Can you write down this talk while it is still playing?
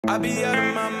I be out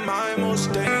of my mind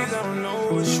most days, I don't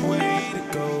know which way to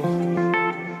go.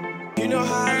 You know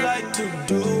how I like to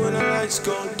do when the lights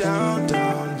go down,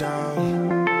 down,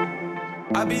 down.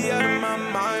 I be out of my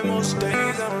mind most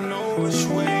days, I don't know which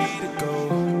way to go.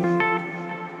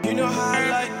 You know how I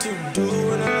like to do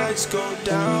when the lights go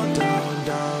down, down,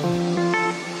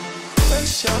 down.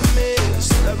 Fresh I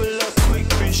miss, level up quick,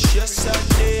 bitch, yes I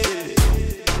did.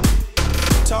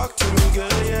 Talk to me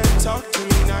good, yeah, talk to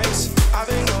me nice. I've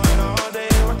been going all day,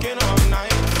 working all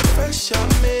night. Fresh I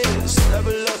miss,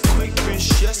 level up quick,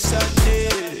 bitch, yes I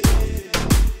did.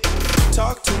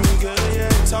 Talk to me good, yeah,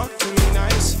 talk to me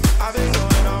nice. I've been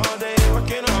going all day,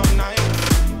 working all night.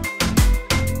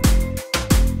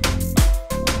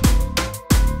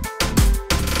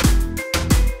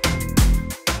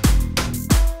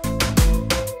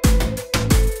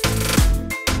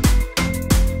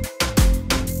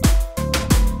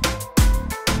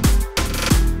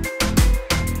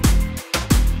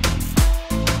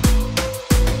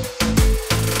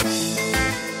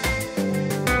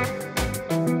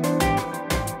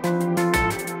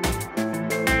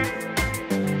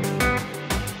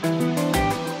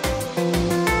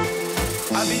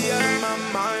 I be out of my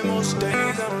mind most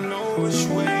days, I don't know which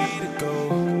way to go.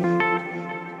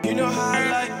 You know how I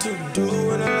like to do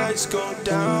when the lights go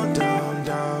down, down,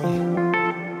 down.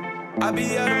 I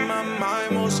be out of my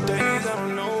mind most days, I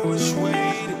don't know which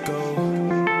way to go.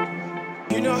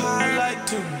 You know how I like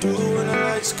to do when the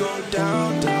lights go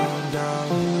down, down, down.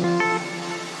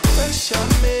 Fresh I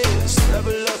miss,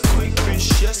 level up quick,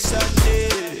 bitch, yes I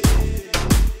did.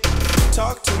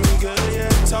 Talk to me good, yeah,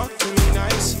 talk to me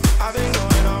nice. I've been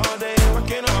going all day,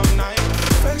 working all night.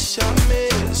 Fresh I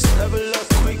miss, level up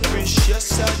quick, bitch,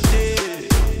 yes I did.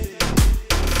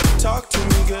 Talk to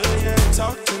me good, yeah,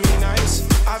 talk to me nice.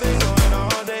 I've been going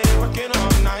all day, working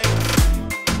all night.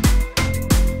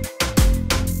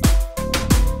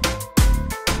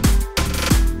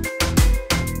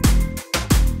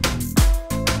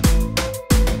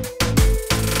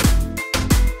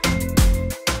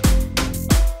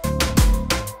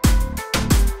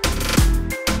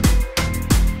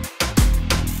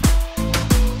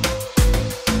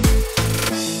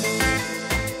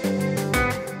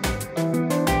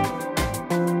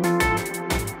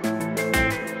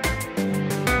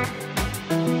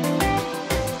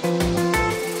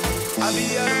 I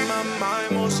be out of my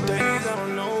mind most days, I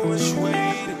don't know which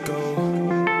way to go.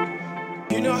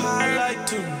 You know how I like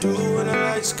to do when the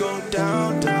lights go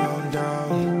down, down,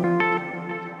 down.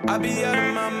 I be out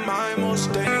of my mind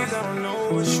most days, I don't know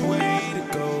which way to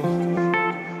go.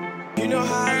 You know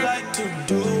how I like to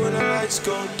do when the lights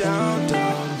go down,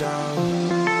 down,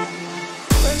 down.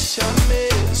 Fresh I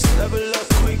miss, level up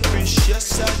quick, bitch,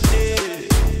 yes I did.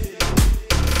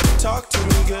 Talk to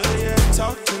me good, yeah,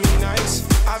 talk to me nice.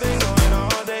 I've been going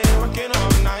all day, working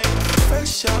all night.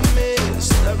 Fresh I miss,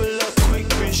 level up quick,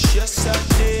 bitch, yes I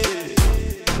did.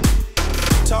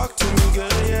 Talk to me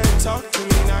good, yeah, talk to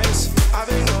me nice. I've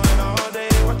been going all day,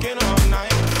 working all night.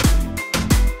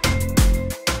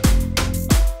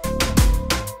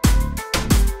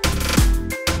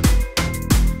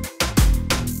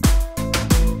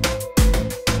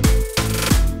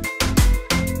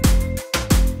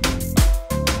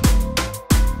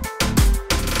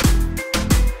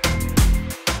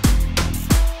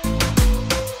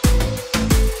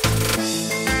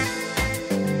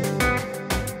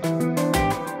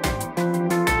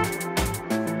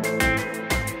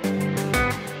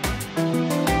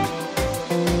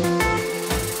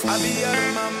 I be out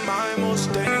of my mind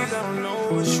most days, I don't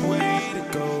know which way to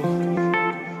go.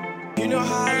 You know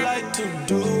how I like to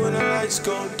do when the lights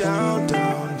go down,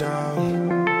 down,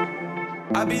 down.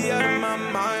 I be out of my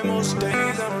mind most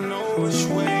days, I don't know which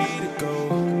way to go.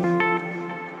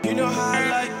 You know how I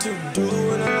like to do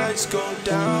when the lights go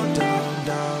down, down,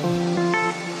 down.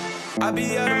 I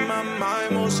be out of my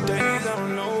mind most days, I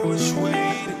don't know which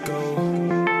way to go.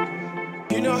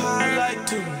 You know how I like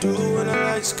to do when the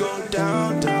lights go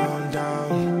down, down,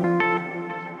 down.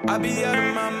 I be out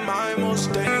of my mind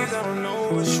most days, I don't know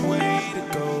which way to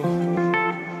go.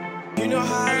 You know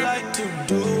how I like to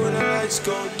do when the lights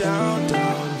go down,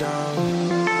 down,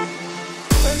 down.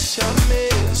 Fresh I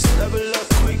miss, level up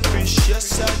quick, bitch,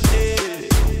 yes I did.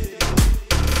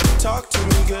 Talk to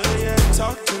me good, yeah,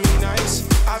 talk to me nice.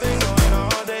 I've been going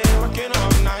all day, working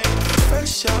all night.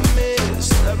 Fresh I miss,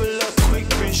 level up quick,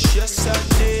 bitch, yes I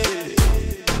did.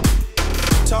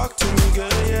 Talk to me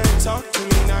good, yeah, talk to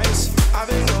me nice. I've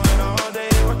been going all day,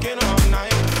 working all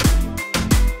night.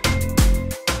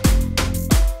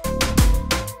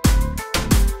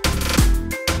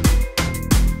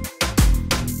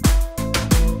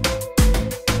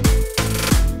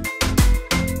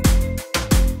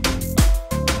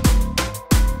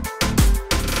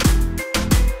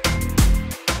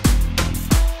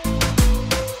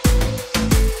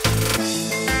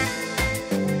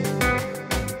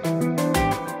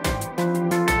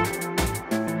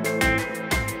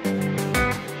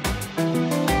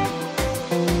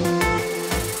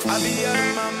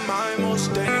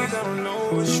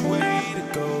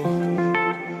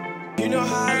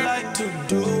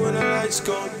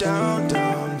 go down,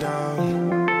 down,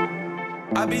 down.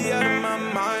 I be out of my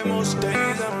mind most days,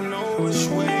 I don't know which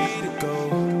way to go.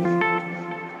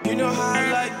 You know how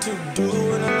I like to do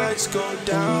when the lights go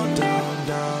down, down,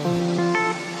 down.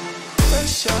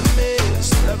 Fresh I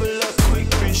miss, level up quick,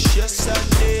 rich, yes I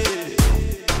did.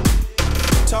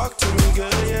 Talk to me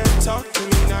good, yeah, talk to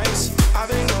me nice. I've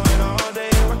been going all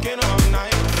day, working all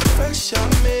night. Fresh I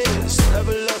miss,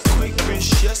 level up quick,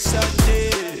 rich, yes I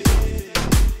did.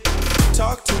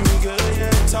 Talk to me good,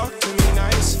 yeah, talk to me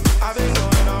nice. I've been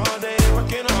going all day,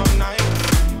 working all night.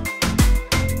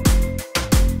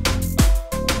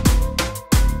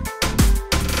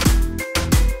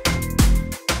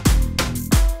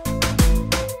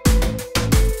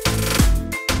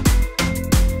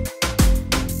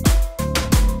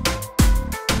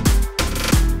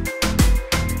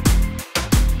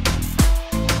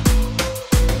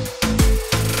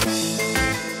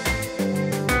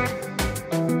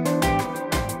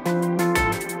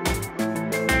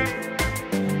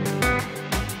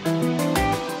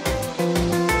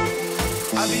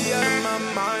 I be out of my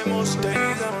mind most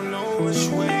days, I don't know which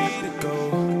way to go.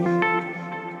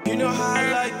 You know how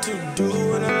I like to do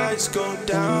when the lights go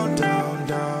down, down,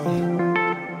 down.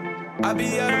 I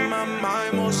be out of my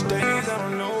mind most days, I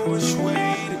don't know which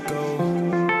way to go.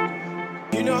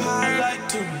 You know how I like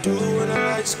to do when the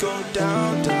lights go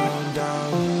down, down,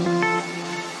 down.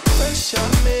 Fresh I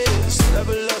miss,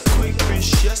 level up quick,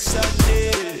 rich, yes I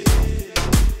did.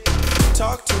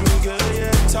 Talk to me good,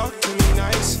 yeah, talk to me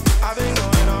nice. I've been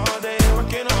going all day,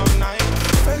 working all night.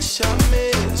 Fresh I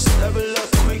miss, level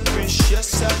up quick, rich,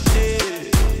 yes I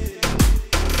did.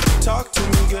 Talk to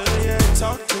me good, yeah,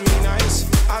 talk to me nice.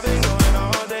 I've been going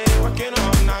all day, working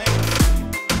all night.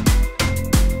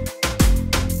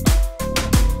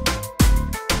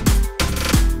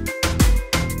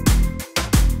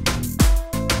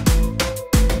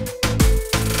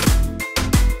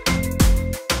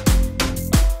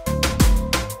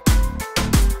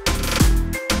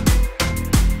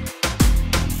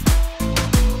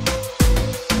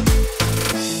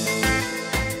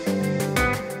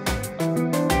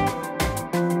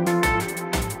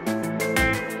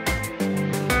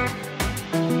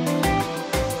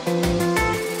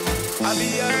 I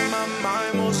be out of my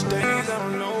mind most days, I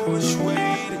don't know which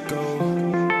way to go.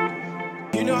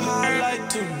 You know how I like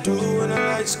to do when the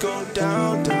lights go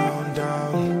down, down,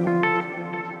 down.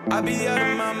 I be out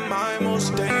of my mind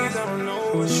most days, I don't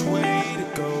know which way to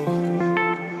go.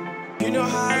 You know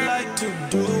how I like to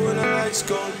do when the lights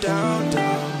go down,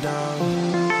 down,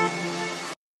 down.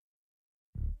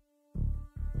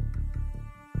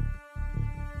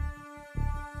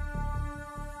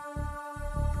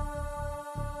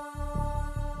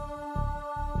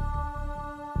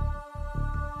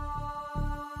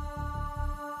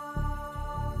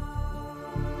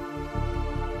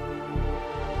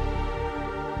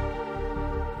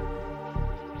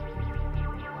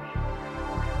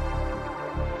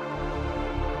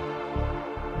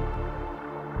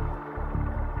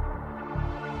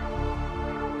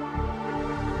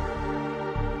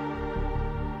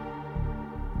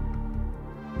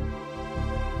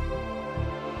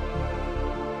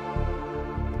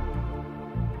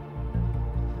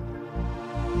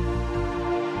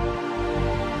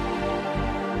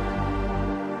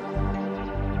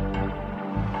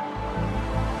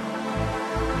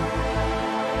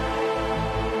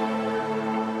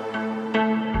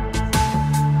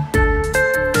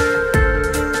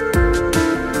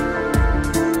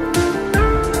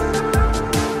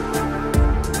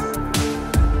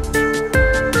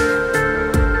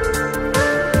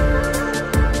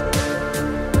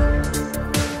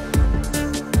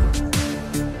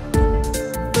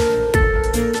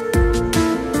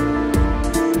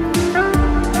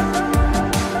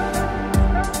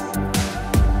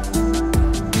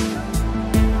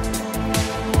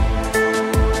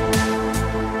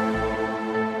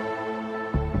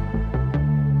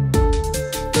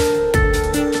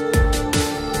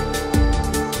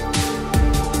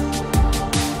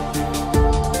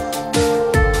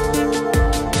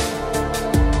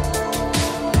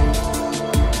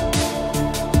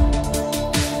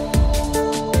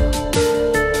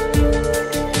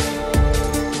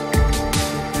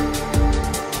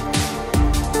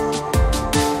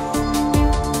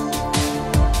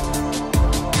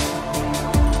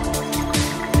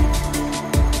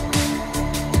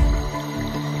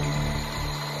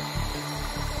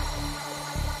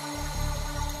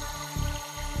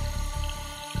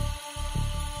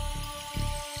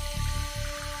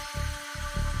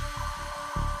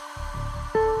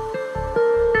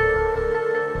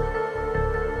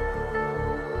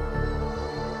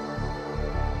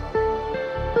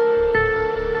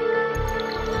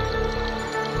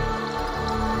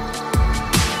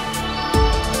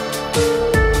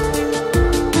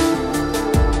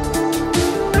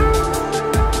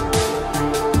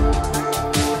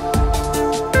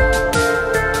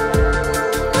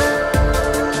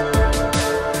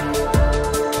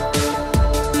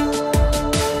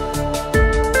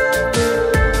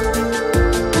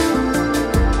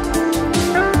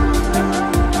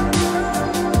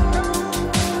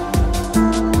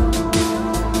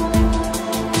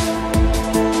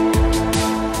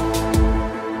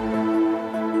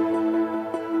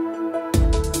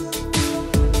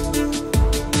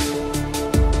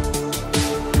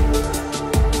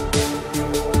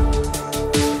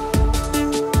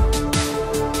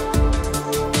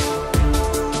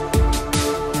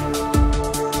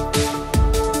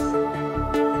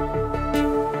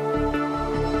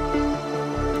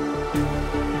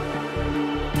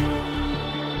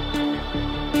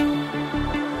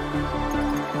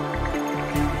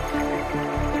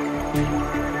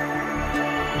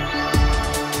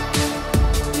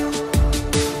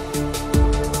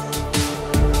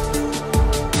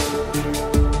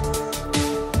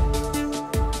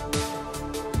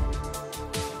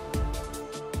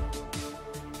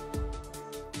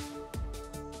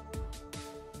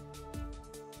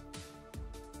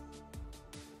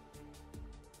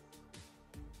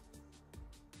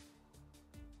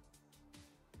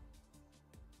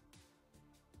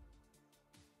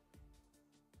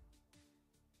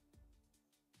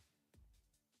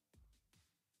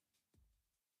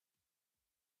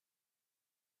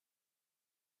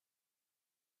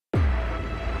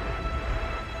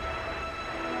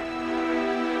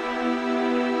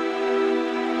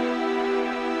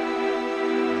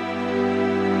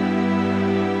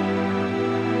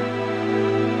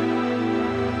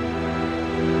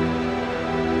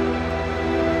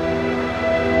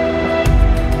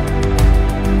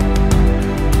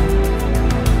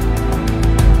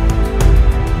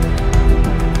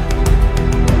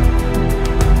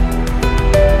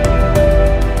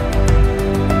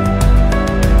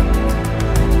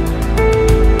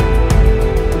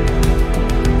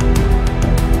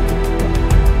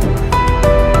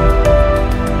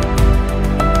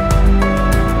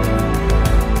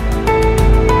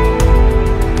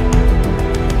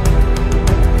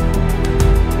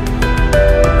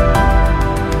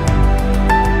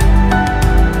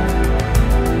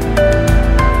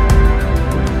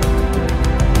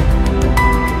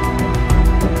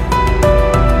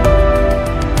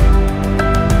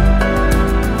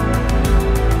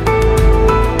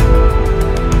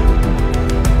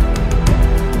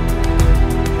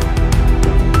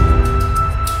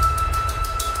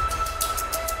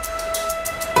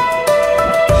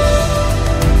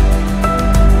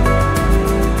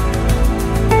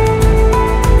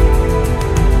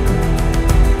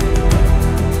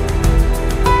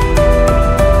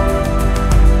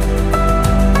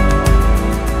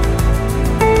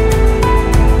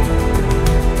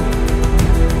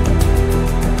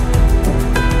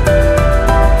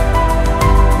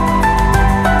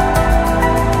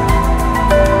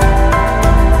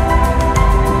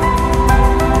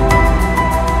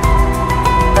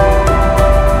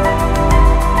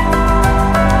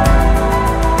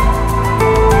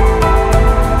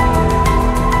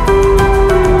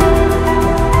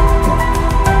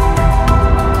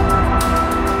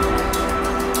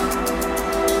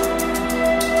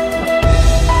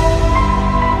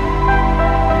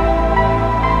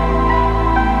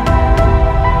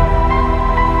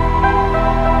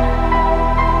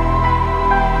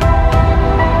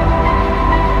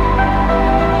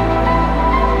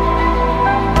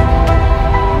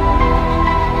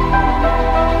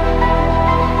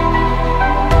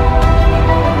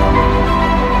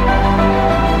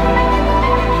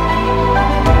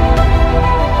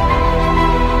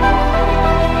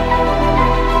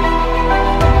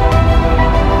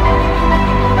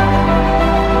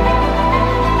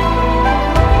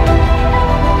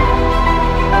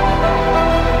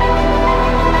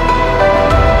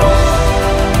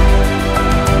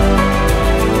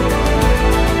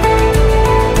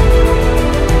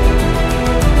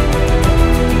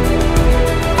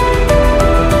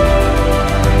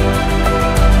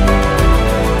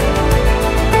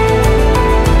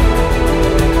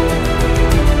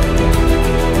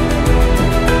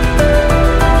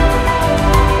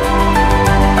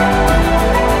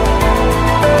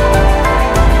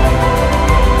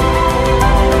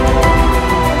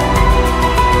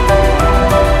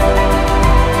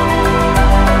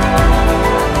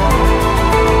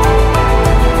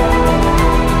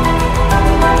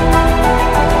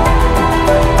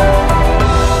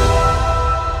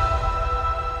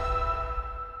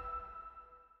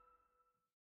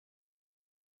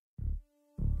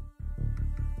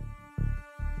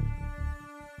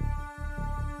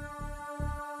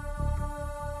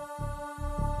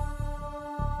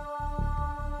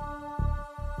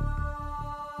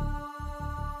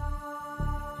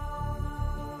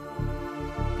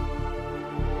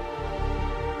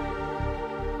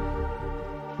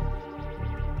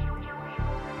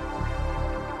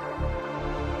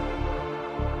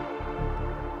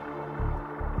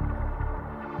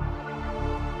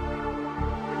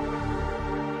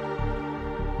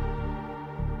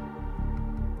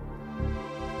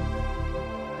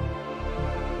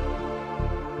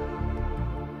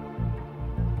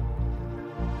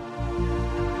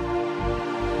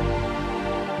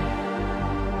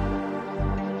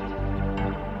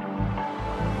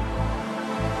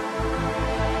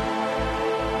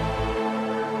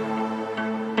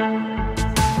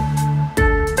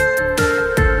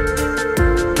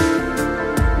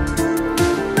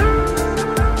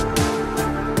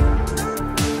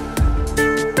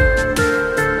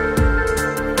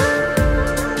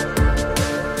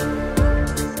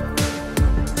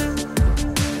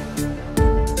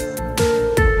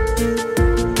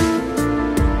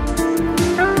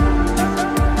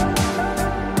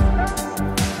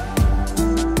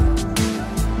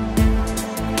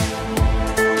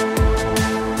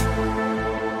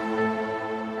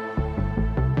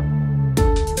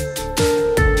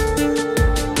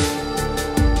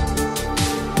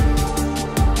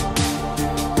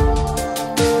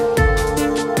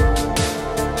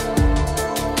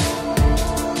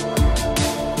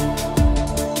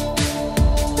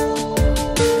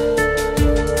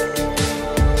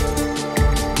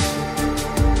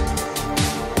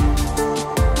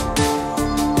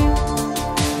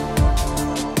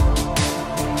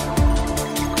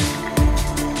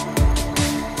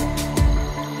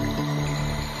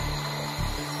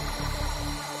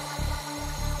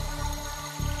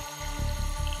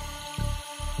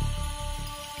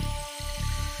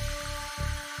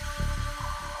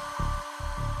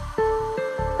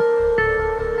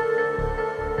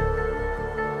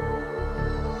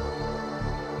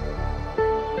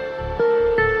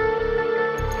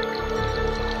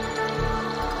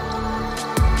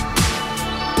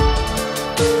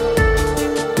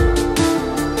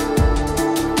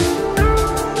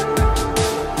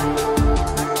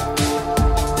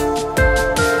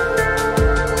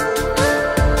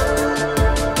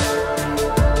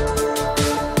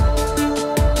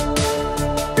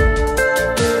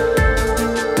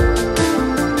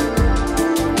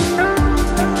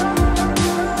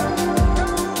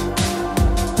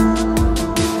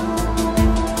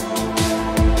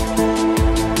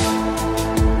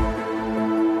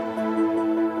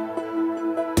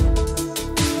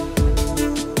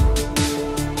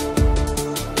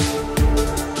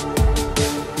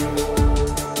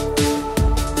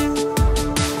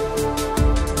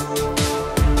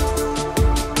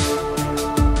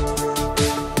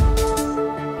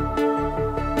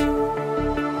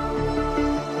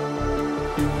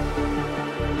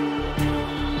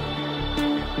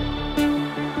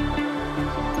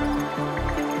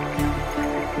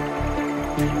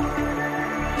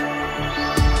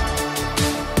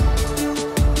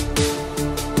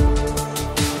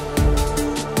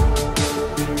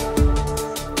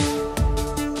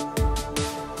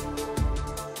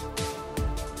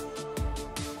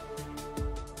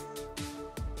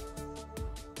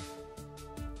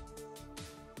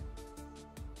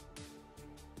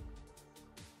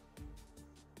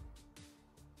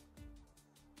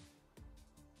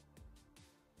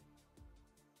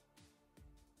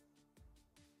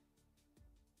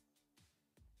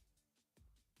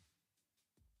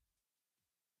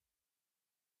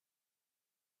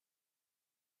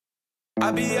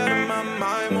 I be out of my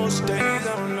mind most days,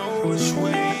 I don't know which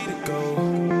way to go.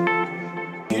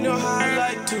 You know how I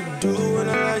like to do when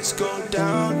the lights go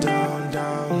down, down,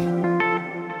 down.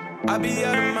 I be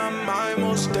out of my mind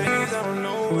most days, I don't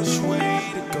know which way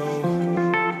to go.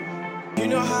 You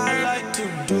know how I like to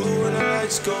do when the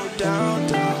lights go down,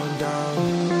 down,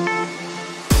 down.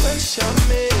 Fresh I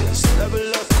miss, level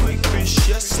up quick, bitch,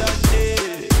 yes I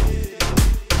did.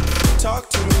 Talk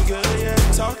to me good, yeah,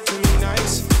 talk to me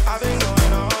nice. I've been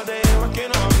going all day,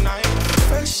 working all night.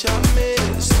 Fresh I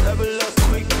miss, level up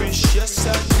quick, bitch, yes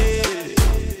I did.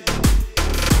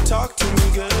 Talk to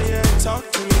me good, yeah, talk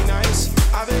to me nice.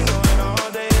 I've been going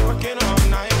all day, working all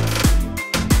night.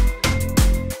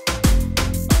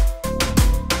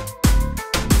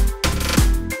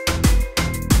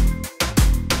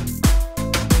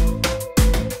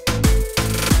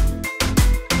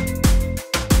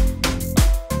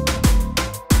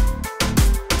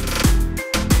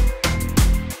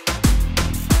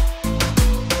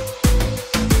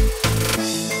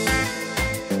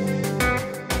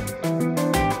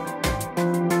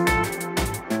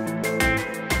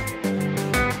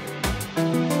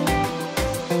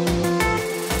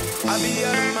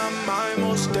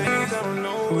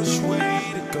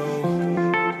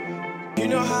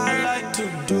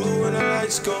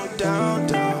 Go down,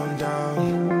 down, down.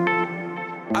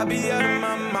 I be out of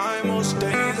my mind most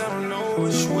days, I don't know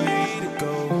which way to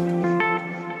go.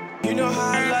 You know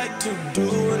how I like to do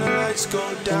when the lights go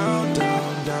down,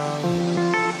 down,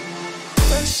 down.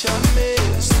 Fresh I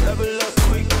miss, level up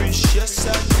quick, bitch, yes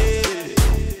I did.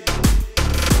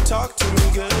 Talk to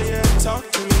me good, yeah, talk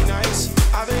to me nice.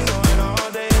 I've been going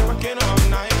all day, working all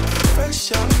night.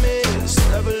 Fresh I miss,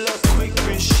 level up quick,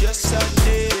 bitch, yes I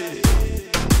did.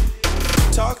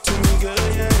 Talk to me good,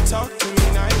 yeah, talk to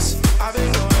me nice. I've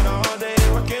been going all day,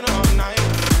 working all night.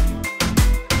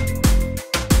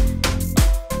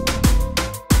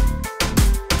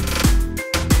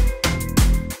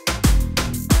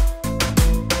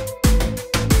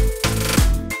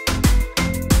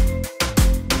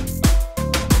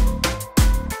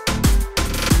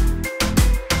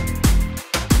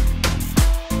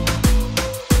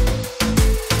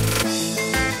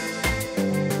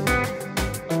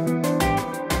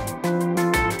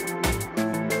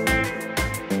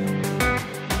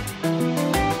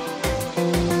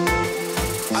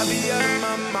 I be out of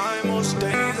my mind most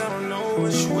days, I don't know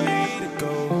which way to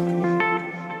go.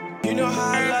 You know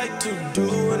how I like to do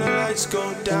when the lights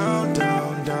go down,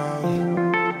 down,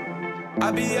 down.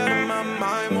 I be out of my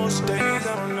mind most days,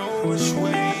 I don't know which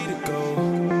way to go.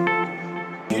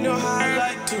 You know how I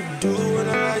like to do when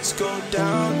the lights go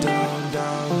down, down,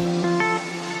 down.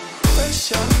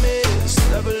 Fresh I miss,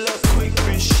 level up quick,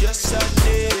 bitch, yes I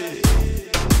did.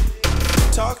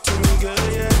 Talk to me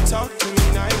good, yeah, talk to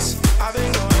me nice. I've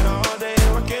been going all day,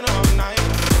 working all night.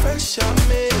 Fresh I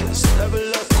miss, level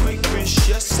up quick, bitch,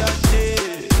 yes I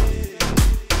did.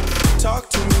 Talk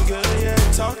to me good, yeah,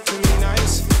 talk to me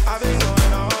nice. I've been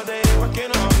going all day,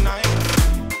 working all night.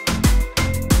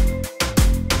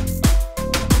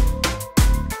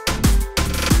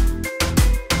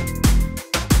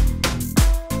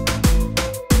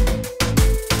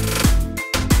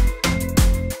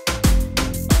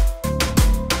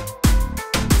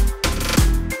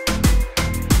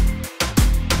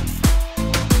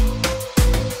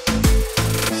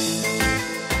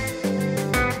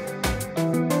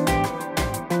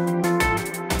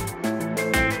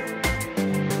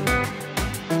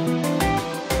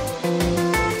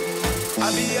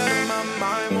 I be out of my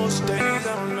mind most days,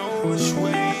 I don't know which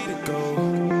way to go.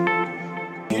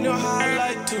 You know how I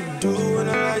like to do when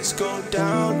the lights go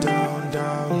down, down,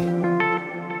 down.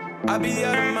 I be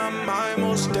out of my mind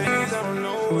most days, I don't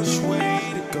know which way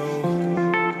to go.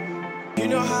 You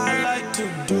know how I like to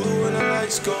do when the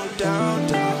lights go down,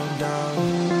 down,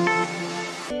 down.